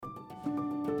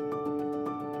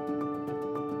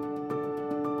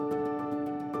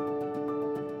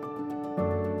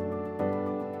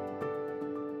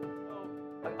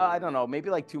I don't know, maybe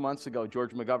like 2 months ago,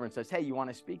 George McGovern says, hey, you want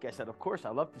to speak? I said, of course, I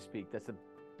love to speak. That's the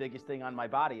biggest thing on my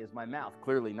body is my mouth.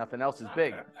 Clearly, nothing else is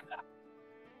big.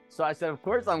 So I said, of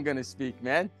course I'm going to speak,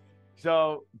 man.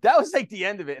 So that was like the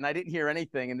end of it. And I didn't hear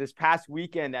anything. And this past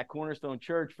weekend at Cornerstone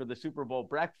Church for the Super Bowl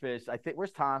breakfast, I think,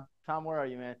 where's Tom? Tom, where are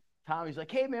you, man? Tom, he's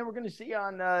like, hey, man, we're going to see you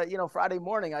on, Friday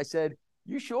morning. I said,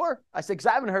 you sure? I said, because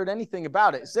I haven't heard anything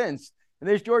about it since. And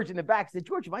there's George in the back. I said,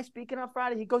 George, am I speaking on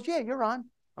Friday? He goes, yeah, you're on.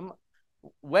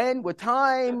 When? What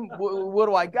time? What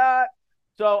do I got?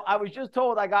 So I was just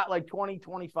told I got like 20,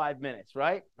 25 minutes,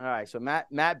 right? All right. So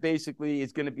Matt basically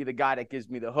is going to be the guy that gives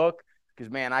me the hook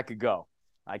because, man, I could go.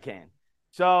 I can.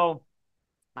 So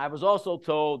I was also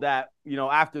told that,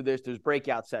 after this, there's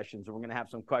breakout sessions and we're going to have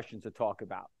some questions to talk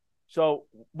about. So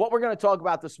what we're going to talk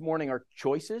about this morning are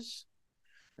choices.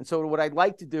 And so what I'd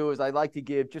like to do is I'd like to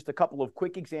give just a couple of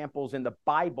quick examples in the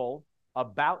Bible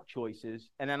about choices,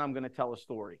 and then I'm going to tell a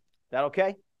story. Is that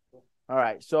okay? All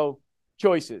right. So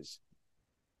choices.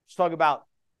 Let's talk about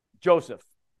Joseph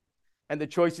and the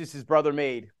choices his brother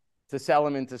made to sell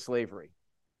him into slavery.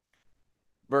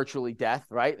 Virtually death,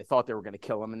 right? They thought they were going to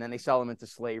kill him, and then they sell him into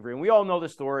slavery. And we all know the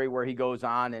story where he goes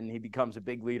on and he becomes a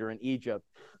big leader in Egypt.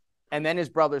 And then his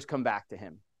brothers come back to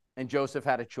him. And Joseph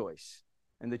had a choice.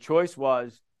 And the choice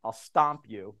was, I'll stomp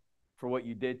you for what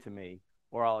you did to me,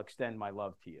 or I'll extend my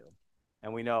love to you.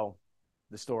 And we know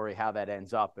the story, how that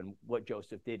ends up and what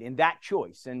Joseph did in that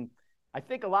choice. And I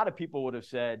think a lot of people would have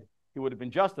said he would have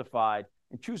been justified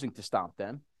in choosing to stomp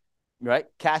them, right?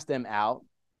 Cast them out.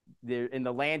 They're in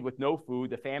the land with no food,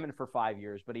 the famine for 5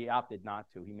 years, but he opted not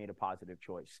to. He made a positive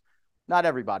choice. Not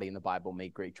everybody in the Bible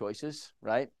made great choices,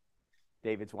 right?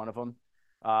 David's one of them.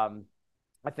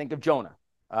 I think of Jonah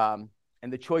and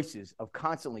the choices of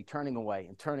constantly turning away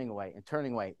and turning away and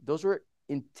turning away. Those were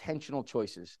intentional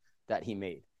choices that he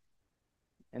made.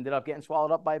 Ended up getting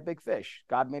swallowed up by a big fish.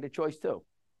 God made a choice too,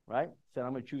 right? Said,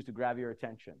 I'm going to choose to grab your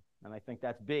attention. And I think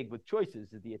that's big with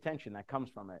choices, is the attention that comes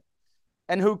from it.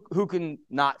 And who can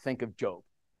not think of Job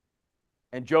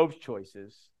and Job's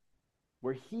choices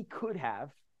where he could have,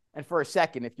 and for a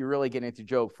second, if you really get into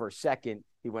Job, for a second,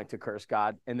 he went to curse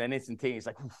God, and then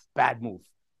instantaneously, like, bad move.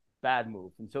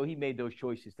 And so he made those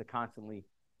choices to constantly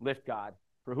lift God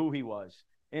for who he was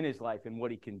in his life and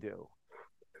what he can do.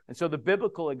 And so the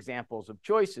biblical examples of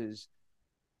choices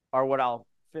are what I'll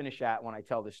finish at when I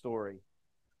tell the story.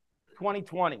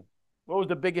 2020. What was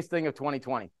the biggest thing of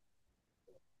 2020?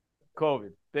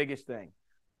 COVID, biggest thing.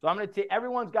 So I'm going to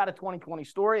everyone's got a 2020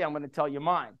 story. I'm going to tell you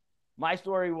mine. My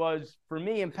story was, for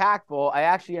me, impactful. I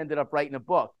actually ended up writing a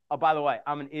book. Oh, by the way,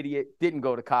 I'm an idiot, didn't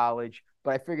go to college,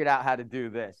 but I figured out how to do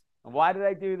this. And why did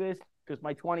I do this? Because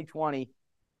my 2020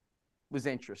 was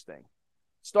interesting.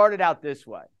 Started out this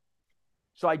way.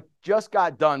 So I just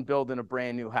got done building a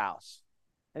brand new house.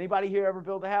 Anybody here ever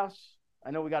build a house?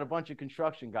 I know we got a bunch of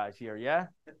construction guys here, yeah?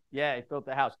 Yeah, I built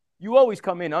the house. You always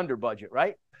come in under budget,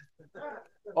 right?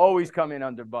 Always come in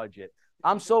under budget.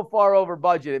 I'm so far over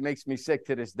budget, it makes me sick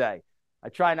to this day. I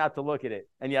try not to look at it,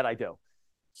 and yet I do.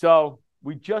 So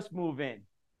we just move in.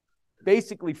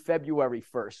 Basically, February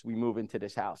 1st, we move into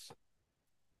this house.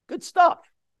 Good stuff.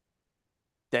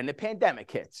 Then the pandemic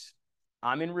hits.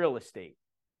 I'm in real estate.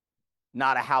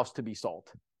 Not a house to be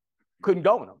sold. Couldn't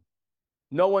go in them.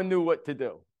 No one knew what to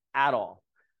do at all.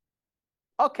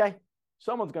 Okay,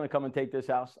 someone's going to come and take this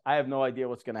house. I have no idea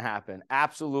what's going to happen.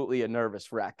 Absolutely a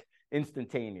nervous wreck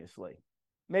instantaneously.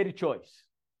 Made a choice.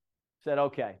 Said,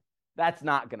 okay, that's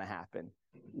not going to happen.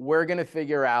 We're going to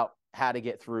figure out how to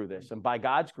get through this. And by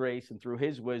God's grace and through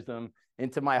his wisdom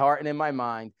into my heart and in my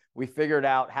mind, we figured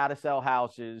out how to sell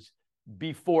houses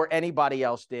before anybody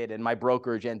else did. And my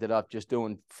brokerage ended up just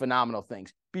doing phenomenal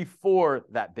things before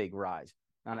that big rise.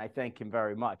 And I thank him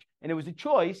very much. And it was a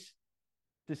choice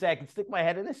to say I could stick my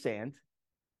head in the sand,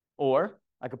 or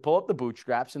I could pull up the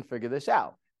bootstraps and figure this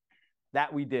out.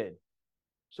 That we did.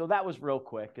 So that was real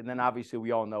quick. And then obviously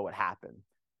we all know what happened.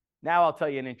 Now I'll tell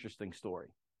you an interesting story.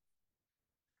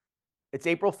 It's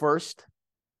April 1st.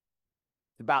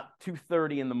 It's about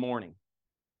 2:30 in the morning.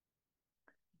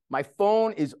 My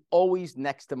phone is always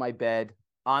next to my bed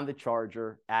on the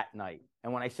charger at night.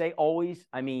 And when I say always,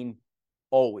 I mean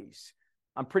always.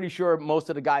 I'm pretty sure most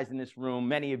of the guys in this room,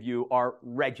 many of you, are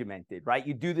regimented, right?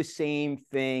 You do the same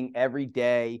thing every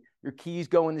day. Your keys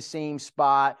go in the same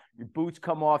spot. Your boots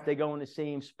come off, they go in the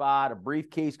same spot. A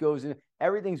briefcase goes in.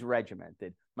 Everything's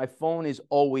regimented. My phone is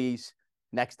always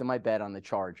next to my bed on the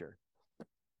charger.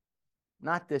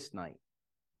 Not this night.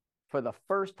 For the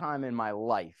first time in my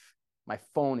life, my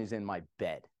phone is in my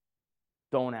bed.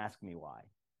 Don't ask me why.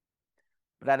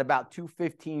 But at about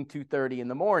 2:15, 2:30 in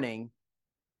the morning,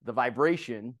 the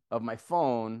vibration of my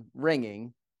phone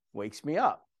ringing Wakes me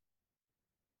up.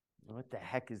 What the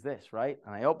heck is this, right?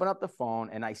 And I open up the phone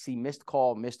and I see missed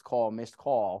call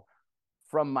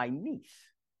from my niece.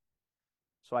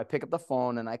 So I pick up the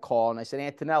phone and I call and I said,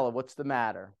 Antonella, what's the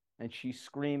matter? And she's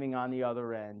screaming on the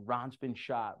other end, Ron's been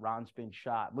shot. Ron's been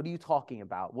shot. What are you talking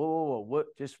about? Whoa. What?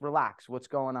 Just relax. What's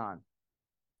going on?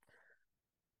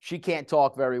 She can't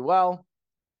talk very well,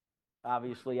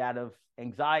 obviously out of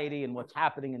anxiety and what's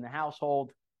happening in the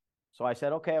household. So I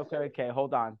said, okay,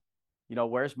 hold on.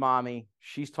 Where's mommy?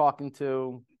 She's talking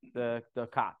to the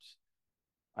cops.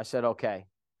 I said, okay.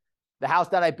 The house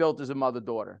that I built is a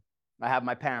mother-daughter. I have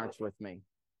my parents with me.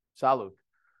 Salute.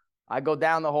 I go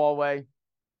down the hallway,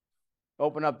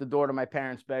 open up the door to my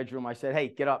parents' bedroom. I said, hey,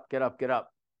 get up.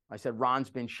 I said, Ron's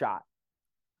been shot.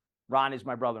 Ron is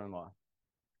my brother-in-law.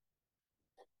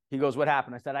 He goes, what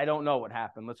happened? I said, I don't know what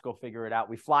happened. Let's go figure it out.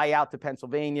 We fly out to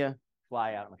Pennsylvania,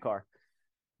 fly out in the car,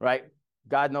 right?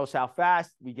 God knows how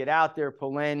fast. We get out there,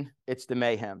 pull in. It's the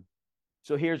mayhem.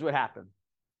 So here's what happened.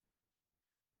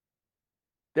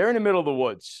 They're in the middle of the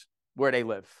woods where they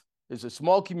live. There's a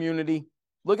small community.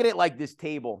 Look at it like this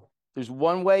table. There's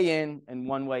one way in and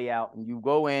one way out. And you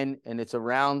go in and it's a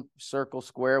round, circle,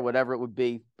 square, whatever it would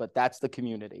be. But that's the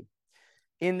community.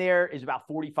 In there is about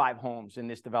 45 homes in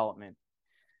this development.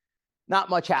 Not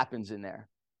much happens in there.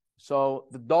 So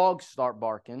the dogs start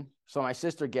barking. So my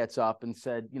sister gets up and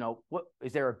said, what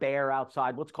is there a bear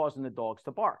outside? What's causing the dogs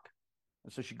to bark?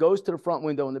 And so she goes to the front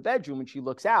window in the bedroom and she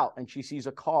looks out and she sees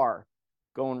a car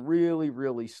going really,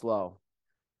 really slow.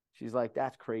 She's like,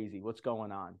 that's crazy. What's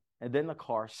going on? And then the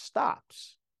car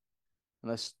stops.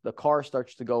 And the car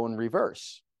starts to go in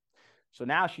reverse. So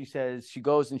now she says, she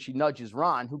goes and she nudges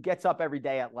Ron, who gets up every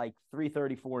day at like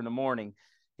 3:34 in the morning.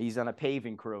 He's on a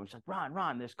paving crew. She's like,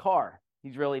 Ron, this car.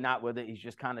 He's really not with it. He's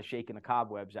just kind of shaking the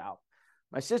cobwebs out.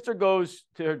 My sister goes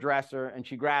to her dresser and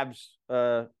she grabs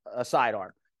a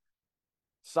sidearm.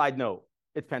 Side note,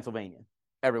 it's Pennsylvania.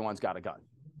 Everyone's got a gun.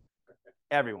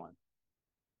 Everyone.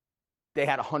 They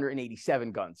had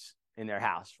 187 guns in their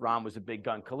house. Ron was a big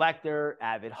gun collector,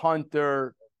 avid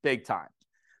hunter, big time.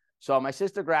 So my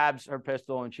sister grabs her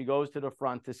pistol and she goes to the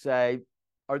front to say,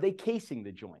 are they casing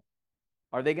the joint?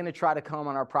 Are they going to try to come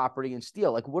on our property and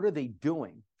steal? Like, what are they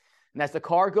doing? And as the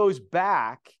car goes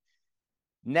back,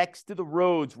 next to the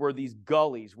roads were these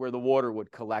gullies where the water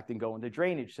would collect and go into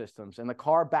drainage systems. And the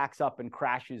car backs up and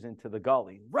crashes into the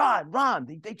gully.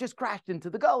 Ron, they just crashed into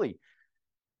the gully.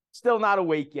 Still not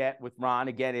awake yet with Ron.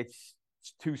 Again, it's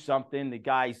 2-something. The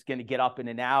guy's going to get up in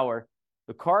an hour.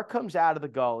 The car comes out of the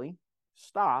gully,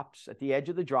 stops at the edge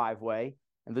of the driveway,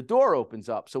 and the door opens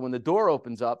up. So when the door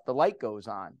opens up, the light goes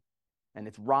on. And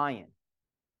it's Ryan,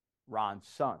 Ron's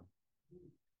son.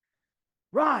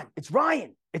 Ron, it's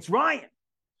Ryan. It's Ryan.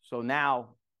 So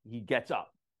now he gets up.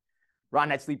 Ron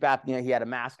had sleep apnea. He had a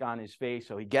mask on his face.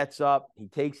 So he gets up. He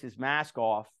takes his mask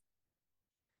off.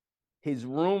 His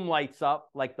room lights up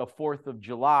like the 4th of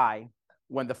July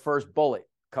when the first bullet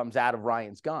comes out of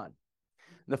Ryan's gun.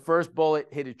 The first bullet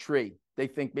hit a tree. They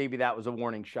think maybe that was a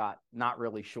warning shot. Not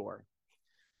really sure.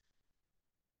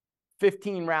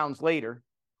 15 rounds later,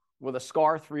 with a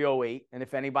SCAR 308, and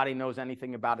if anybody knows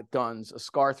anything about guns, a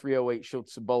SCAR 308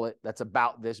 shoots a bullet that's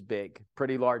about this big,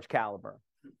 pretty large caliber.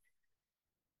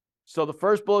 So the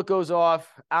first bullet goes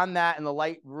off on that, and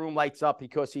the room lights up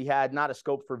because he had not a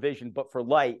scope for vision, but for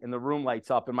light, and the room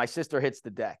lights up, and my sister hits the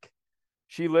deck.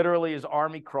 She literally is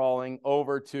army crawling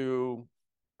over to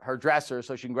her dresser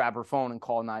so she can grab her phone and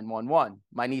call 911.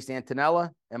 My niece Antonella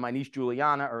and my niece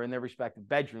Juliana are in their respective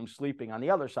bedrooms sleeping on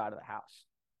the other side of the house.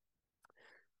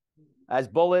 As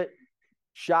bullet,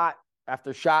 shot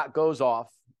after shot goes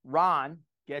off, Ron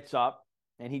gets up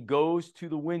and he goes to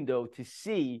the window to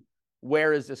see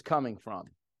where is this coming from.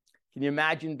 Can you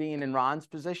imagine being in Ron's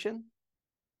position?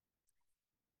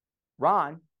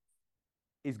 Ron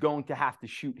is going to have to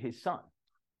shoot his son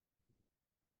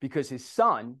because his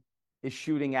son is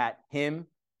shooting at him,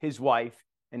 his wife,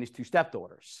 and his 2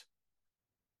 stepdaughters.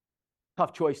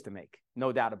 Tough choice to make,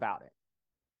 no doubt about it.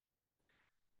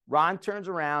 Ron turns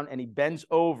around and he bends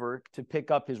over to pick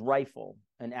up his rifle.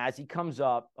 And as he comes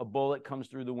up, a bullet comes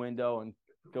through the window and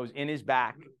goes in his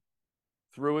back,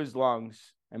 through his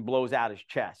lungs, and blows out his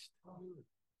chest.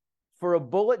 For a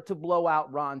bullet to blow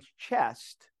out Ron's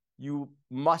chest, you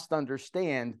must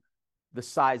understand the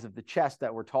size of the chest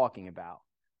that we're talking about.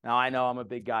 Now, I know I'm a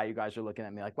big guy. You guys are looking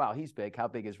at me like, wow, he's big. How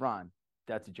big is Ron?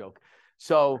 That's a joke.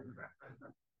 So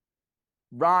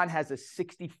Ron has a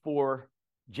 64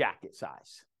 jacket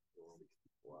size.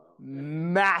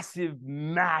 Massive,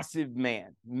 massive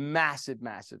man. Massive,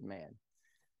 massive man.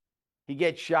 He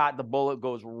gets shot. The bullet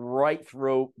goes right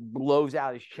through, blows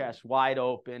out his chest wide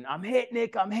open. I'm hit,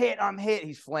 Nick. I'm hit. I'm hit.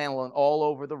 He's flailing all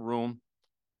over the room.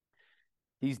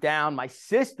 He's down. My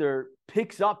sister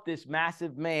picks up this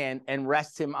massive man and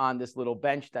rests him on this little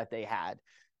bench that they had,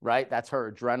 right? That's her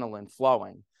adrenaline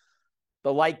flowing.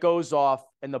 The light goes off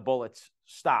and the bullets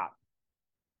stop.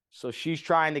 So she's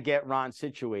trying to get Ron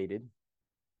situated.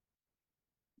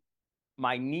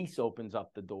 My niece opens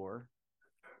up the door.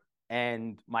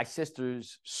 And my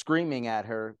sister's screaming at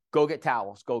her, go get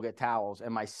towels, go get towels.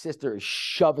 And my sister is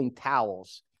shoving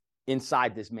towels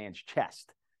inside this man's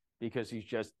chest because he's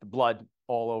just blood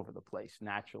all over the place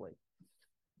naturally.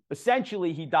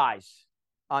 Essentially, he dies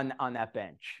on that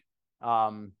bench.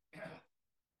 Paramedics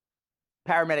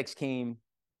came,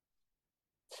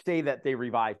 say that they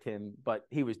revived him, but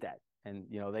he was dead. And,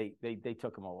 you know, they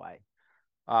took him away.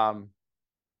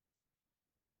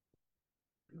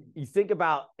 You think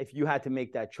about if you had to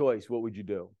make that choice, what would you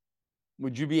do?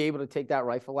 Would you be able to take that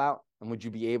rifle out? And would you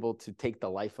be able to take the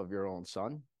life of your own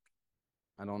son?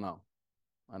 I don't know.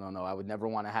 I don't know. I would never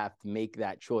want to have to make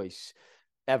that choice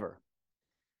ever.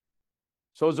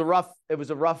 So it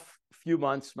was a rough few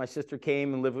months. My sister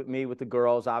came and lived with me with the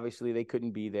girls. Obviously, they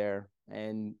couldn't be there.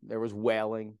 And there was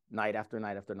wailing night after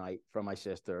night after night from my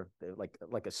sister,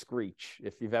 like a screech.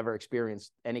 If you've ever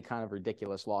experienced any kind of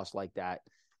ridiculous loss like that,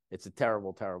 it's a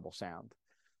terrible, terrible sound.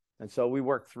 And so we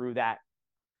worked through that.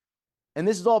 And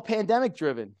this is all pandemic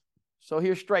driven. So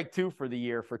here's strike two for the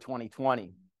year for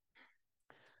 2020.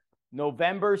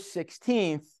 November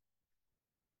 16th,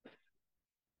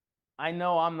 I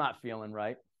know I'm not feeling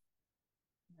right.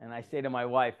 And I say to my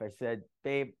wife, I said,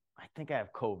 babe, I think I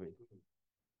have COVID.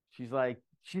 She's like,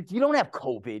 you don't have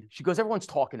COVID. She goes, everyone's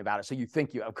talking about it, so you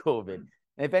think you have COVID. And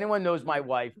if anyone knows my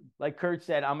wife, like Kurt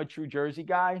said, I'm a true Jersey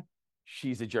guy.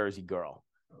 She's a Jersey girl.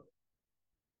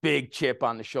 Big chip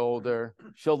on the shoulder.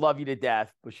 She'll love you to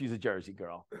death, but she's a Jersey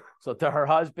girl. So to her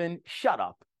husband, shut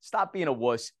up. Stop being a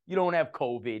wuss. You don't have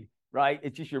COVID, right?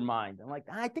 It's just your mind. I'm like,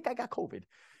 I think I got COVID.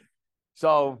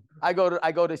 So I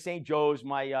go to St. Joe's.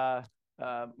 My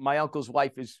uncle's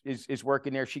wife is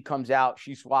working there. She comes out.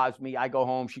 She swabs me. I go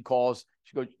home. She calls.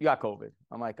 She goes, you got COVID.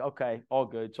 I'm like, okay, all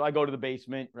good. So I go to the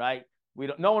basement, right?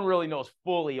 No one really knows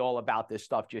fully all about this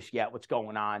stuff just yet, what's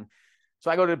going on. So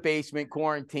I go to the basement,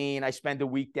 quarantine. I spend a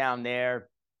week down there,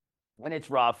 and it's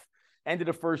rough. End of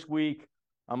the first week,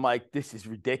 I'm like, this is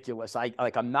ridiculous.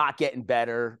 I'm not getting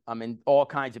better. I'm in all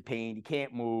kinds of pain. You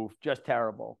can't move, just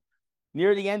terrible.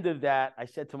 Near the end of that, I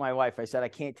said to my wife, I said, I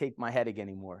can't take my headache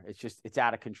anymore. It's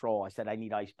out of control. I said, I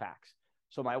need ice packs.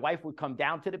 So my wife would come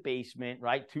down to the basement,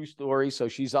 right? 2 stories. So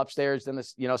she's upstairs in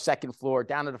the second floor,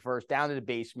 down to the first, down to the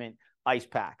basement, ice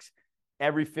packs.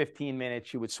 Every 15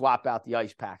 minutes, she would swap out the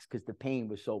ice packs because the pain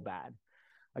was so bad.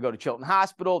 I go to Chilton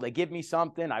Hospital. They give me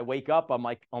something. I wake up. I'm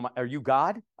like, oh my, are you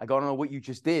God? I go, I don't know what you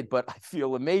just did, but I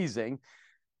feel amazing.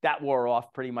 That wore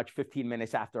off pretty much 15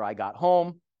 minutes after I got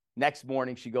home. Next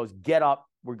morning, she goes, get up.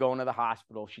 We're going to the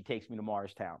hospital. She takes me to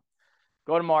Morristown.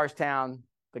 Go to Morristown.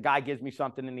 The guy gives me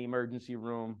something in the emergency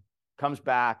room, comes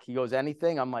back. He goes,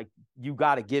 anything? I'm like, you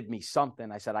got to give me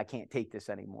something. I said, I can't take this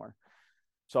anymore.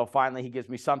 So finally, he gives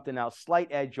me something else, slight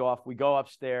edge off. We go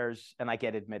upstairs, and I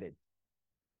get admitted.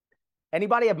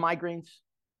 Anybody have migraines?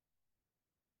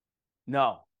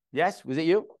 No. Yes? Was it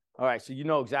you? All right, so you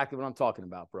know exactly what I'm talking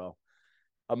about, bro.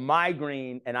 A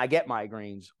migraine, and I get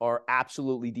migraines, are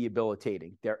absolutely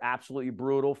debilitating. They're absolutely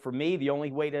brutal. For me, the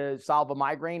only way to solve a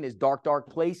migraine is dark, dark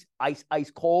place, ice, ice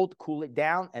cold, cool it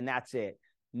down, and that's it.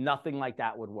 Nothing like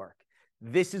that would work.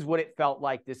 This is what it felt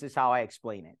like. This is how I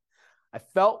explain it. I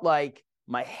felt like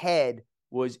my head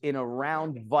was in a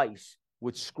round vise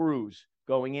with screws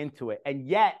going into it. And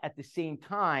yet, at the same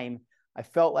time, I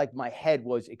felt like my head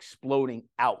was exploding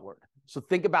outward. So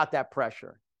think about that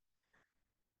pressure.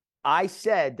 I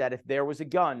said that if there was a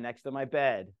gun next to my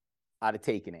bed, I'd have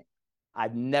taken it.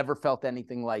 I've never felt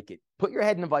anything like it. Put your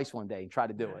head in a vice one day and try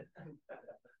to do it.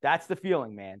 That's the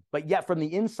feeling, man. But yet from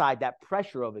the inside, that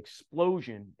pressure of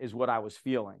explosion is what I was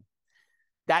feeling.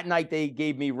 That night, they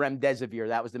gave me remdesivir.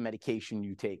 That was the medication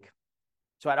you take.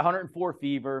 So I had 104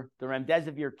 fever. The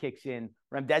remdesivir kicks in.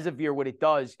 Remdesivir, what it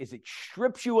does is it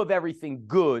strips you of everything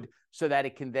good so that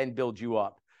it can then build you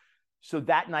up. So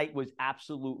that night was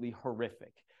absolutely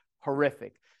horrific.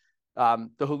 Horrific. The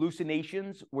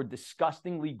hallucinations were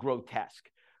disgustingly grotesque.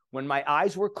 When my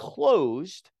eyes were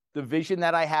closed, the vision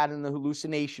that I had in the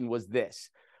hallucination was this.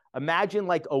 Imagine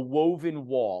like a woven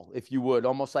wall, if you would,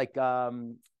 almost like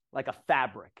a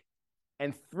fabric.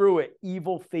 And through it,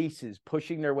 evil faces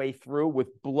pushing their way through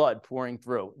with blood pouring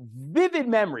through. Vivid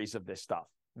memories of this stuff.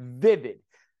 Vivid.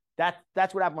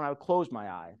 That's what happened when I would close my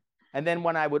eye. And then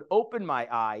when I would open my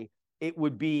eye, it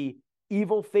would be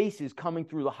evil faces coming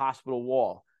through the hospital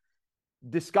wall.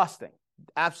 Disgusting,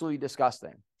 absolutely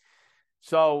disgusting.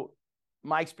 So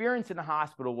my experience in the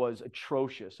hospital was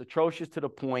atrocious to the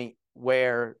point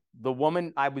where the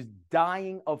woman, I was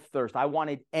dying of thirst. I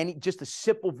wanted just a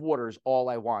sip of water is all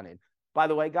I wanted. By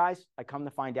the way, guys, I come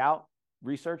to find out,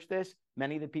 research this,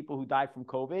 many of the people who died from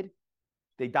COVID,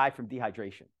 they died from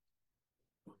dehydration.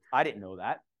 I didn't know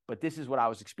that, but this is what I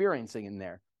was experiencing in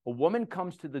there. A woman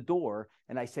comes to the door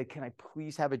and I said, can I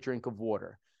please have a drink of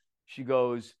water? She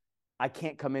goes, I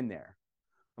can't come in there.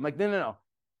 I'm like, no.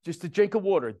 Just a drink of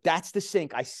water. That's the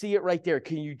sink. I see it right there.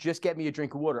 Can you just get me a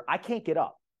drink of water? I can't get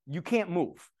up. You can't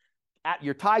move.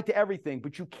 You're tied to everything,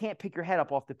 but you can't pick your head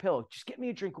up off the pillow. Just get me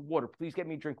a drink of water. Please get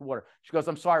me a drink of water. She goes,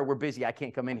 I'm sorry, we're busy. I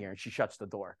can't come in here. And she shuts the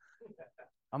door.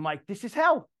 I'm like, this is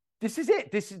hell. This is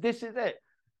it. This is it.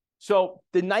 So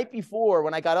the night before,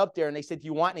 when I got up there and they said, do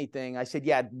you want anything? I said,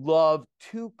 yeah, I'd love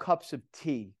 2 cups of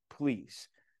tea, please.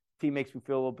 Tea makes me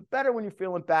feel a little bit better when you're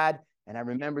feeling bad. And I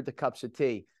remembered the cups of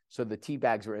tea. So the tea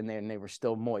bags were in there and they were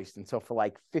still moist. And so for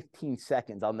like 15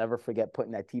 seconds, I'll never forget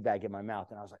putting that tea bag in my mouth.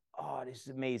 And I was like, oh, this is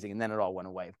amazing. And then it all went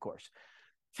away, of course.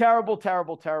 Terrible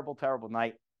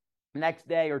night. Next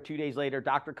day or 2 days later,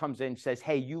 doctor comes in, says,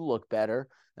 hey, you look better.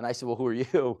 And I said, well, who are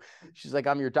you? She's like,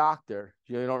 I'm your doctor.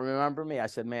 You don't remember me? I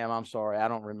said, ma'am, I'm sorry. I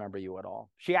don't remember you at all.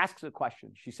 She asks a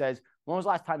question. She says, when was the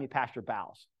last time you passed your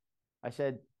bowels? I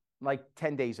said, like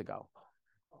 10 days ago.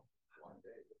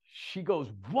 She goes,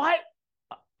 what?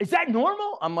 Is that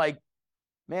normal? I'm like,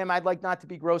 ma'am, I'd like not to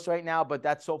be gross right now, but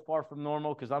that's so far from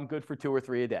normal because I'm good for 2 or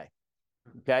 3 a day.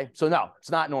 Okay. So no, it's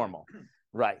not normal.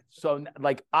 Right. So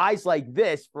like eyes like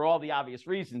this, for all the obvious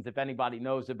reasons, if anybody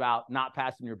knows about not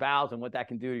passing your bowels and what that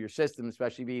can do to your system,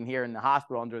 especially being here in the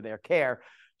hospital under their care.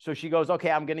 So she goes,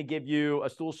 okay, I'm going to give you a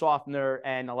stool softener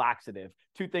and a laxative.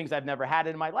 2 things I've never had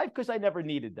in my life because I never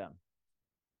needed them.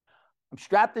 I'm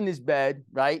strapped in this bed,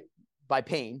 right, by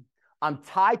pain. I'm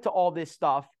tied to all this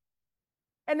stuff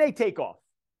and they take off.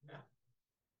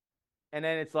 And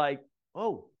then it's like,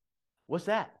 oh, what's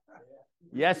that?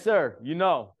 Yes, sir. You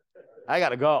know, I got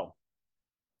to go.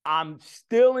 I'm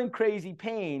still in crazy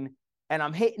pain and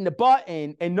I'm hitting the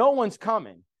button and no one's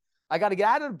coming. I got to get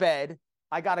out of the bed.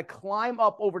 I got to climb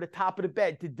up over the top of the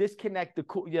bed to disconnect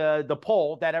the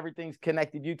pole that everything's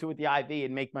connected you to with the IV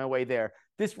and make my way there.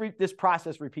 This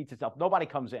process repeats itself. Nobody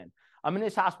comes in. I'm in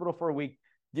this hospital for a week.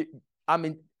 I'm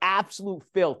in absolute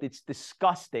filth. It's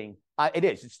disgusting. It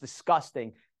is. It's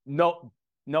disgusting. No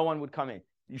one would come in.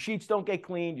 Your sheets don't get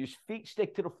cleaned. Your feet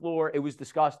stick to the floor. It was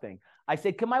disgusting. I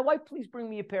said, can my wife please bring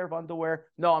me a pair of underwear?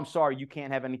 No, I'm sorry. You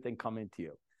can't have anything come into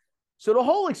you. So the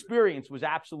whole experience was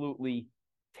absolutely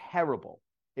terrible.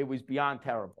 It was beyond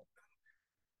terrible.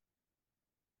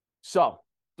 So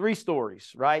 3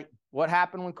 stories, right? What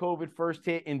happened when COVID first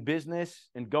hit in business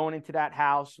and going into that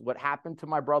house, what happened to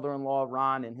my brother-in-law,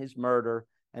 Ron, and his murder,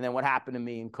 and then what happened to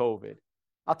me in COVID.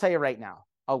 I'll tell you right now,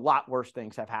 a lot worse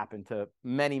things have happened to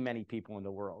many, many people in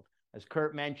the world. As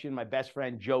Kurt mentioned, my best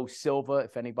friend, Joe Silva,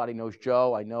 if anybody knows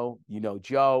Joe, I know you know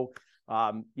Joe.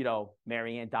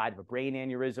 Marianne died of a brain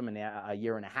aneurysm a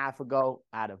year and a half ago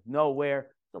out of nowhere.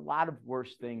 There's a lot of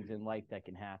worse things in life that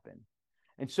can happen.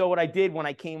 And so what I did when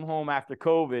I came home after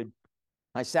COVID,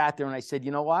 I sat there and I said,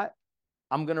 you know what?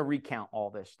 I'm going to recount all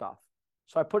this stuff.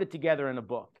 So I put it together in a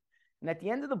book. And at the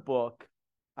end of the book,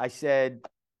 I said,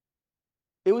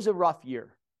 it was a rough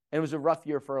year. It was a rough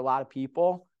year for a lot of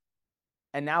people.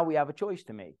 And now we have a choice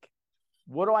to make.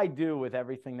 What do I do with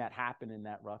everything that happened in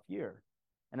that rough year?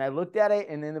 And I looked at it,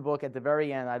 and in the book at the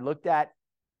very end, I looked at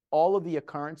all of the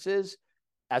occurrences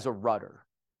as a rudder.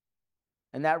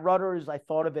 And that rudder is, I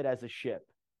thought of it as a ship.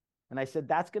 And I said,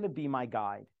 that's going to be my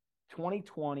guide.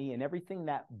 2020 and everything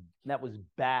that was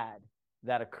bad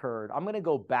that occurred, I'm going to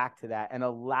go back to that and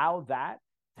allow that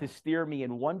to steer me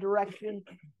in one direction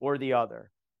or the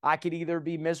other. I could either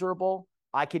be miserable.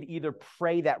 I could either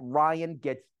pray that Ryan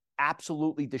gets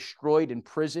absolutely destroyed in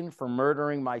prison for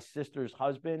murdering my sister's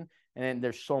husband. And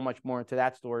there's so much more into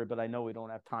that story, but I know we don't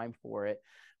have time for it,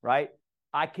 right?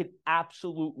 I could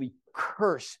absolutely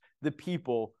curse the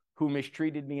people who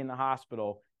mistreated me in the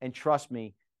hospital. And trust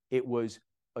me, it was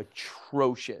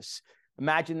atrocious.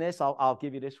 Imagine this. I'll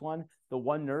give you this one. The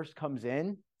one nurse comes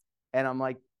in and I'm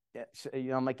like,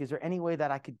 is there any way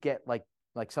that I could get like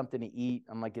something to eat?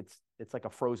 I'm like, it's like a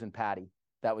frozen patty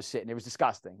that was sitting. It was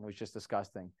disgusting. It was just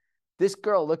disgusting. This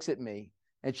girl looks at me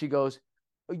and she goes,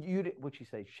 what'd she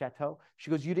say? Chateau?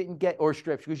 She goes, you didn't get, or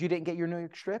strip. She goes, you didn't get your New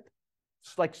York strip?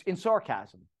 It's like in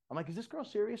sarcasm. I'm like, is this girl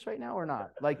serious right now or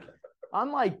not? Like,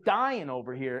 I'm like dying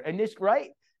over here. And this,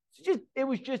 right? It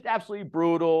was just absolutely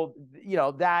brutal. You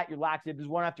know, that your laxatives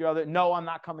one after the other. No, I'm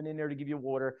not coming in there to give you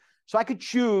water. So I could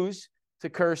choose to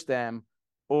curse them,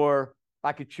 or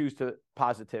I could choose to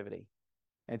positivity.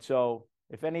 And so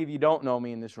if any of you don't know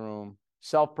me in this room,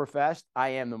 self-professed, I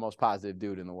am the most positive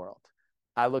dude in the world.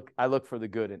 I look for the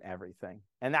good in everything.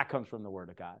 And that comes from the word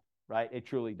of God, right? It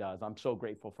truly does. I'm so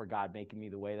grateful for God making me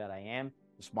the way that I am,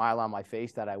 the smile on my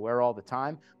face that I wear all the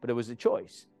time. But it was a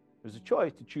choice. It was a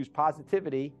choice to choose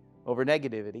positivity over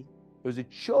negativity. It was a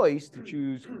choice to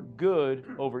choose good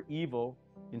over evil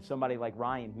in somebody like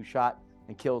Ryan, who shot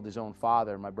and killed his own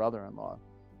father, my brother-in-law.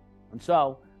 And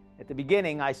so at the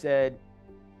beginning, I said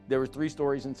there were 3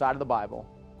 stories inside of the Bible,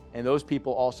 and those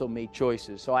people also made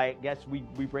choices. So I guess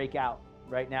we break out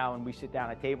right now and we sit down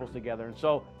at tables together. And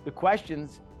so the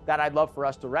questions that I'd love for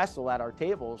us to wrestle at our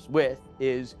tables with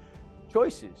is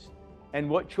choices. And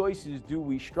what choices do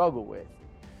we struggle with?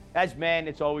 As men,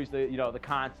 it's always the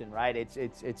constant, right?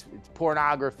 It's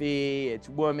pornography, it's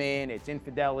women, it's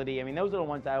infidelity. I mean, those are the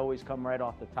ones that always come right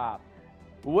off the top.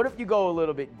 But what if you go a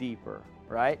little bit deeper,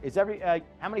 right?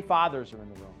 How many fathers are in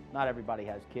the room? Not everybody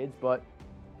has kids, but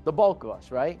the bulk of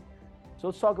us, right? So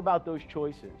let's talk about those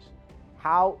choices.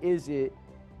 How is it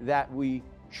that we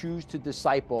choose to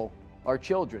disciple our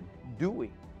children? Do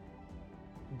we?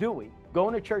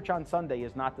 Going to church on Sunday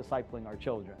is not discipling our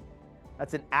children.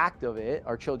 That's an act of it.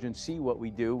 Our children see what we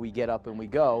do. We get up and we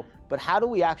go. But how do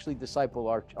we actually disciple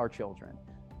our children?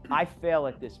 I fail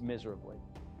at this miserably.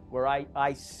 Where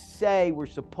I say we're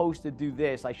supposed to do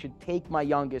this. I should take my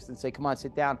youngest and say, come on,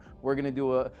 sit down. We're going to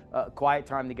do a quiet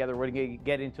time together. We're going to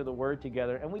get into the word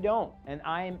together. And we don't. And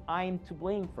I'm to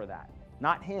blame for that.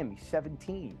 Not him. He's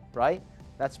 17, right?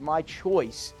 That's my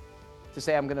choice to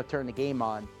say I'm going to turn the game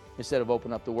on instead of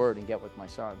open up the word and get with my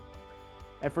son.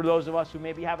 And for those of us who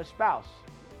maybe have a spouse,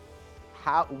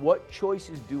 what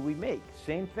choices do we make?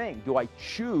 Same thing. Do I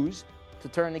choose to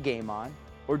turn the game on,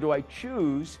 or do I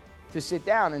choose to sit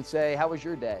down and say, how was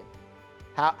your day?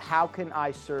 How can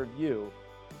I serve you,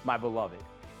 my beloved?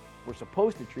 We're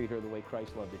supposed to treat her the way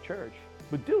Christ loved the church,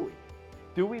 but do we?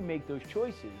 Do we make those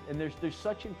choices? And there's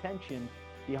such intention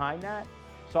behind that.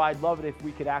 So I'd love it if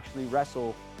we could actually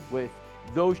wrestle with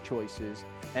those choices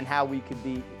and how we could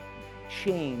be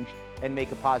changed and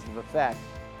make a positive effect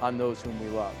on those whom we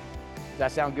love. Does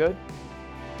that sound good?